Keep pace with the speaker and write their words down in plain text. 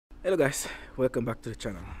Hello guys, welcome back to the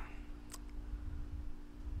channel.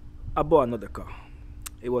 I bought another car.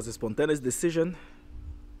 It was a spontaneous decision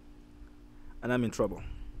and I'm in trouble.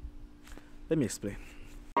 Let me explain.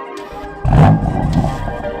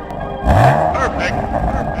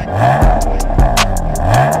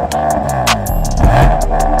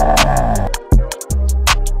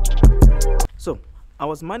 So, I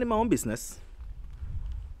was minding my own business,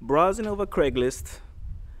 browsing over Craigslist,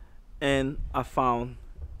 and I found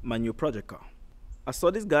my new project car. I saw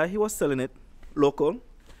this guy, he was selling it local,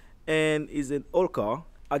 and it's an old car.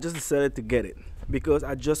 I just decided to get it because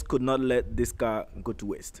I just could not let this car go to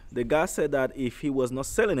waste. The guy said that if he was not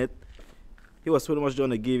selling it, he was pretty much going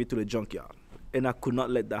to give it to the junkyard, and I could not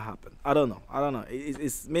let that happen. I don't know.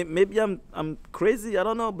 Maybe I'm crazy. I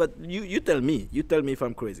don't know, but you tell me. You tell me if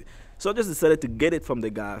I'm crazy. So I just decided to get it from the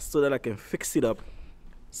guy so that I can fix it up,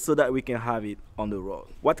 so that we can have it on the road.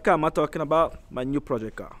 What car am I talking about? My new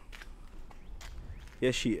project car.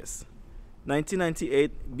 Here she is.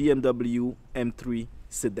 1998 BMW M3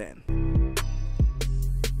 sedan.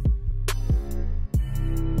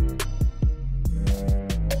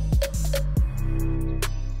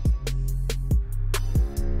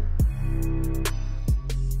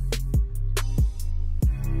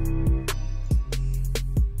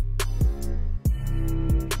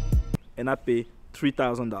 And I pay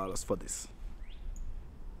 $3,000 for this.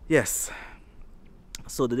 Yes.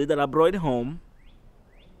 So the day that I brought it home,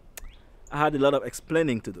 I had a lot of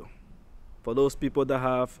explaining to do. For those people that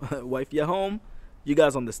have wifey at home, you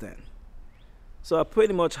guys understand. So I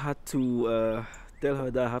pretty much had to tell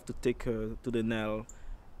her that I have to take her to the nail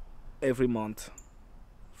every month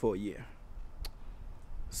for a year.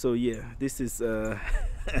 So yeah, this is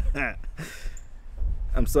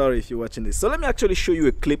I'm sorry if you're watching this. So let me actually show you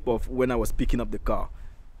a clip of when I was picking up the car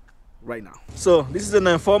right now. So this is an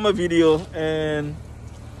informal video and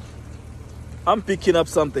I'm picking up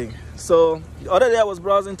something. So the other day I was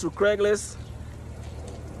browsing through Craigslist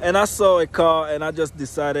and I saw a car and I just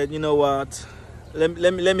decided, you know what, let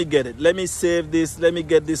me get it. Let me save this. Let me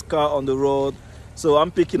get this car on the road. So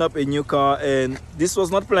I'm picking up a new car and this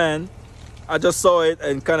was not planned. I just saw it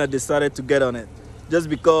and kind of decided to get on it just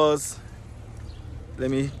because. Let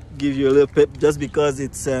me give you a little pip, just because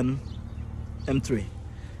it's an M3.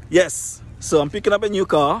 Yes, so I'm picking up a new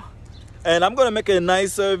car and I'm gonna make a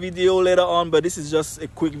nicer video later on, but this is just a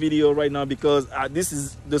quick video right now because this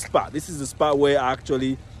is the spot where I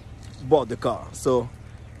actually bought the car. So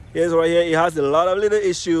here's right here. It has a lot of little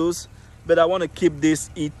issues, but I want to keep this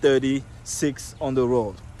E36 on the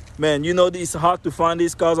road. Man, you know, it's hard to find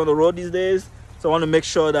these cars on the road these days, so I want to make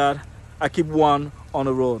sure that I keep one on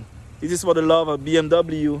the road. This is for the love of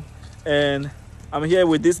BMW, and I'm here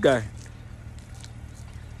with this guy.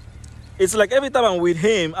 It's like every time I'm with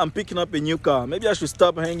him, I'm picking up a new car. Maybe I should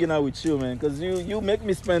stop hanging out with you, man, because you make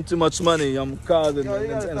me spend too much money on cars and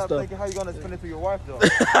stop stuff. Thinking how you gonna spend it for your wife, though.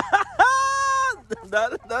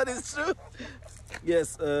 that is true.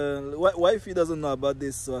 Yes, wifey doesn't know about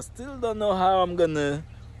this, so I still don't know how I'm gonna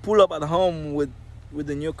pull up at home with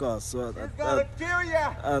the new car. So It's gonna kill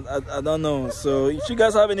ya. I don't know. So if you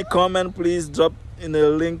guys have any comment, please drop in the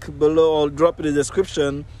link below or drop in the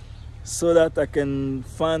description so that I can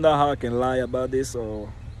find out how I can lie about this or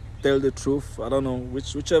tell the truth. I don't know,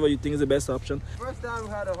 whichever you think is the best option. First time we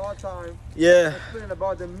had a hard time. Yeah. Explaining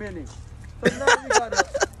about the Mini. So now you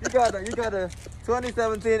got a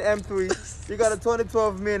 2017 M3, you got a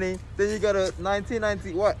 2012 Mini, then you got a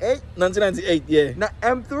 1998, 1998, yeah. Now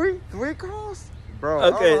M3, 3 cars?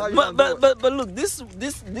 Bro, okay, but look, this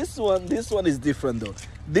one is different though.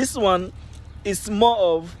 This one is more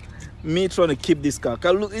of me trying to keep this car.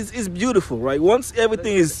 Look, it's beautiful, right? Once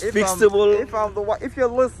everything is fixable. If you're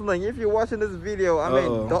listening, if you're watching this video, I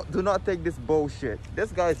mean, do not take this bullshit.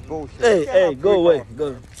 This guy's bullshit. Hey, go away,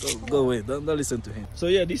 go away. Don't listen to him. So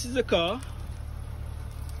yeah, this is the car.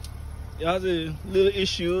 It has a little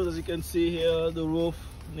issue, as you can see here. The roof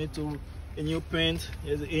needs a new paint.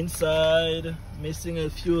 Here's the inside, missing a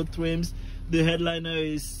few trims. The headliner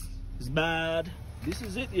is bad. This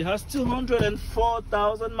is it. It has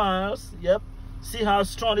 204,000 miles. Yep. See how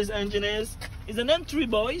strong this engine is. It's an M3,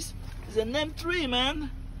 boys. It's an M3, man.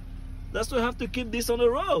 That's why I have to keep this on the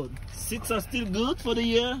road. Seats are still good for the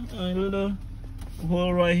year. A little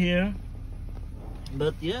hole right here.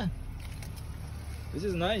 But yeah, this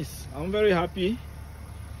is nice. I'm very happy.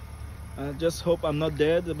 I just hope I'm not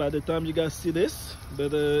dead by the time you guys see this,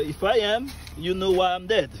 but if I am, you know why I'm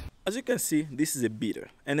dead. As you can see, this is a beater,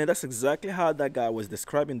 and that's exactly how that guy was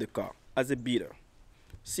describing the car, as a beater.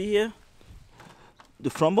 See here, the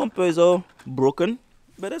front bumper is all broken,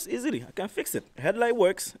 but that's easily, I can fix it. Headlight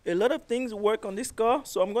works. A lot of things work on this car,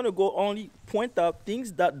 so I'm gonna go only point out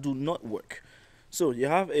things that do not work. So you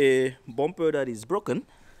have a bumper that is broken.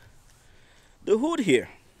 The hood here,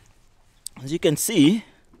 as you can see,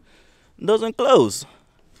 doesn't close.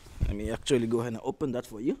 Let me actually go ahead and open that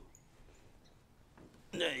for you.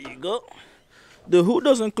 There you go. The hood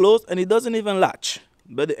doesn't close and it doesn't even latch,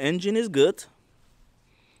 but the engine is good.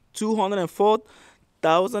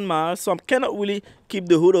 204,000 miles, so I cannot really keep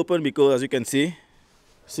the hood open because, as you can see,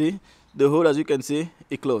 the hood, as you can see,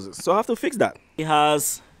 it closes. So I have to fix that. It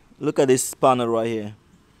has, look at this panel right here,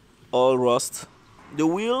 all rust. The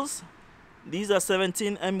wheels, these are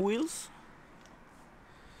 17M wheels.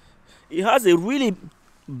 It has a really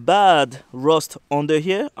bad rust under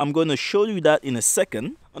here. I'm going to show you that in a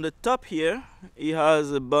second. On the top here, it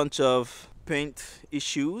has a bunch of paint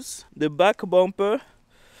issues. The back bumper,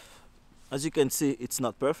 as you can see, it's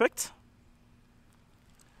not perfect.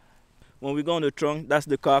 When we go on the trunk, that's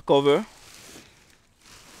the car cover.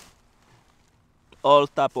 All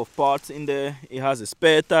type of parts in there. It has a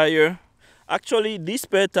spare tire. Actually, this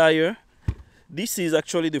spare tire, this is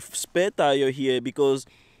actually the spare tire here because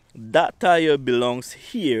that tire belongs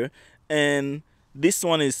here, and this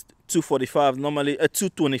one is 245. Normally a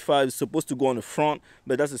 225 is supposed to go on the front,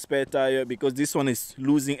 but that's a spare tire because this one is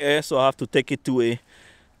losing air, so I have to take it to a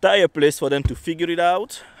tire place for them to figure it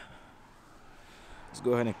out. Let's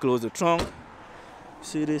go ahead and close the trunk.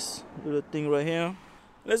 See this little thing right here?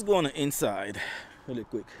 Let's go on the inside really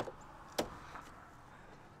quick.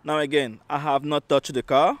 Now again, I have not touched the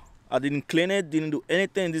car. I didn't clean it, didn't do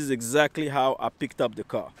anything. This is exactly how I picked up the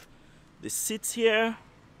car. The seats here,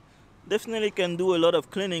 definitely can do a lot of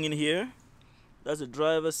cleaning in here. That's the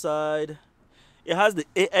driver's side. It has the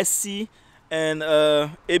ASC and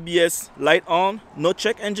ABS light on. No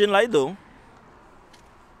check engine light though.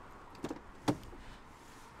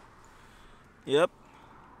 Yep.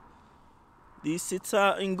 These seats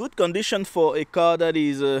are in good condition for a car that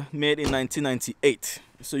is made in 1998.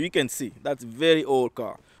 So you can see, that's a very old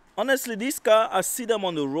car. Honestly, this car, I see them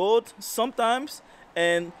on the road sometimes,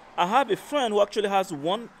 and I have a friend who actually has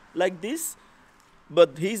one like this,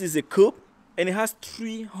 but his is a coupe, and it has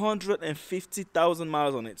 350,000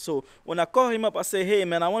 miles on it. So when I call him up, I say, hey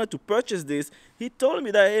man, I wanted to purchase this. He told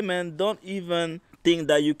me that, hey man, don't even think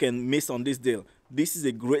that you can miss on this deal. This is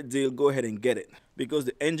a great deal, go ahead and get it, because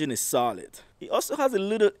the engine is solid. It also has a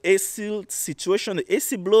little AC situation. The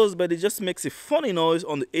AC blows, but it just makes a funny noise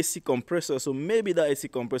on the AC compressor, so maybe that AC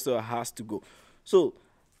compressor has to go. So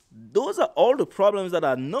those are all the problems that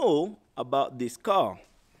I know about this car.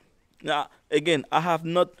 Now, again, I have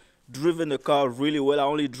not driven the car really well. I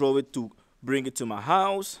only drove it to bring it to my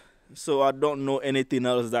house, so I don't know anything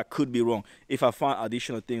else that could be wrong. If I find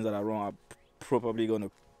additional things that are wrong, I'm probably going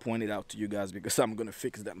to point it out to you guys because I'm going to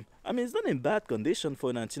fix them. I mean, it's not in bad condition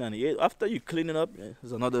for 1998. After you clean it up,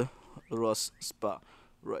 there's another rust spot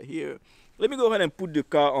right here. Let me go ahead and put the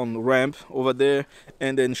car on ramp over there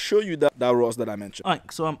and then show you that rust that I mentioned. All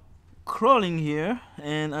right, so I'm crawling here,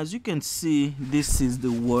 and as you can see, this is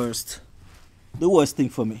the worst thing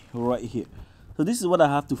for me right here. So this is what I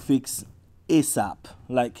have to fix ASAP.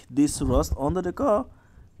 Like this rust under the car,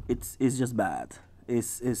 it's just bad.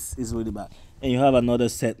 It's really bad. And you have another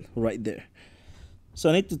set right there.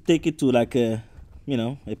 So I need to take it to like a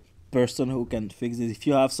person who can fix it. If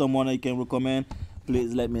you have someone that you can recommend,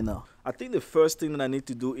 please let me know. I think the first thing that I need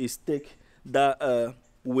to do is take that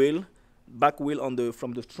back wheel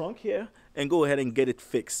from the trunk here and go ahead and get it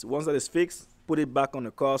fixed. Once that is fixed, put it back on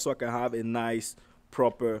the car so I can have a nice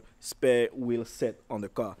proper spare wheel set on the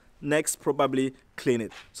car. Next, probably clean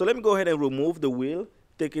it. So let me go ahead and remove the wheel,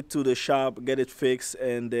 take it to the shop, get it fixed,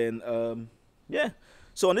 and then yeah.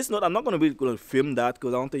 So on this note, I'm not going to film that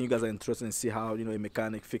because I don't think you guys are interested in see how a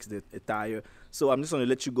mechanic fixed a tire. So I'm just going to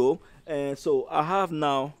let you go. And so I have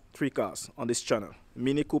now 3 cars on this channel: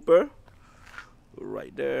 Mini Cooper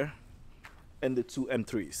right there, and the 2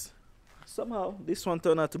 M3s. Somehow this one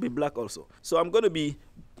turned out to be black also. So I'm going to be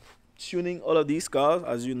tuning all of these cars,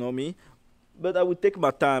 as you know me, but I will take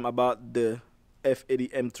my time about the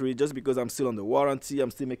F80 M3 just because I'm still on the warranty. I'm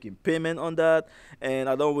still making payment on that, and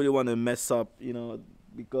I don't really want to mess up,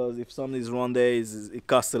 because if something is wrong there, it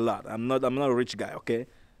costs a lot. I'm not a rich guy, okay?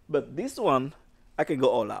 But this one, I can go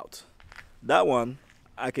all out. That one,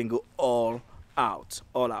 I can go all out.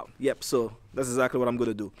 Yep, so that's exactly what I'm going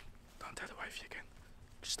to do. Don't tell the wife again.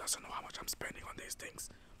 She doesn't know how much I'm spending on these things.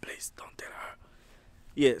 Please don't tell her.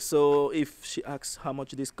 Yeah, so if she asks how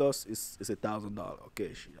much this costs, it's $1,000.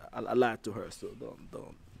 Okay, I lied to her, so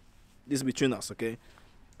don't. This is between us, okay?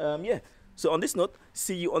 Yeah. So on this note,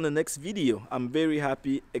 see you on the next video. I'm very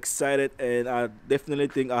happy, excited, and I definitely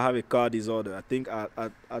think I have a car disorder. I think I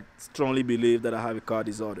strongly believe that I have a car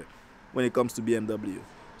disorder when it comes to BMW.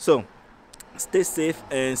 So stay safe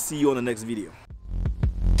and see you on the next video.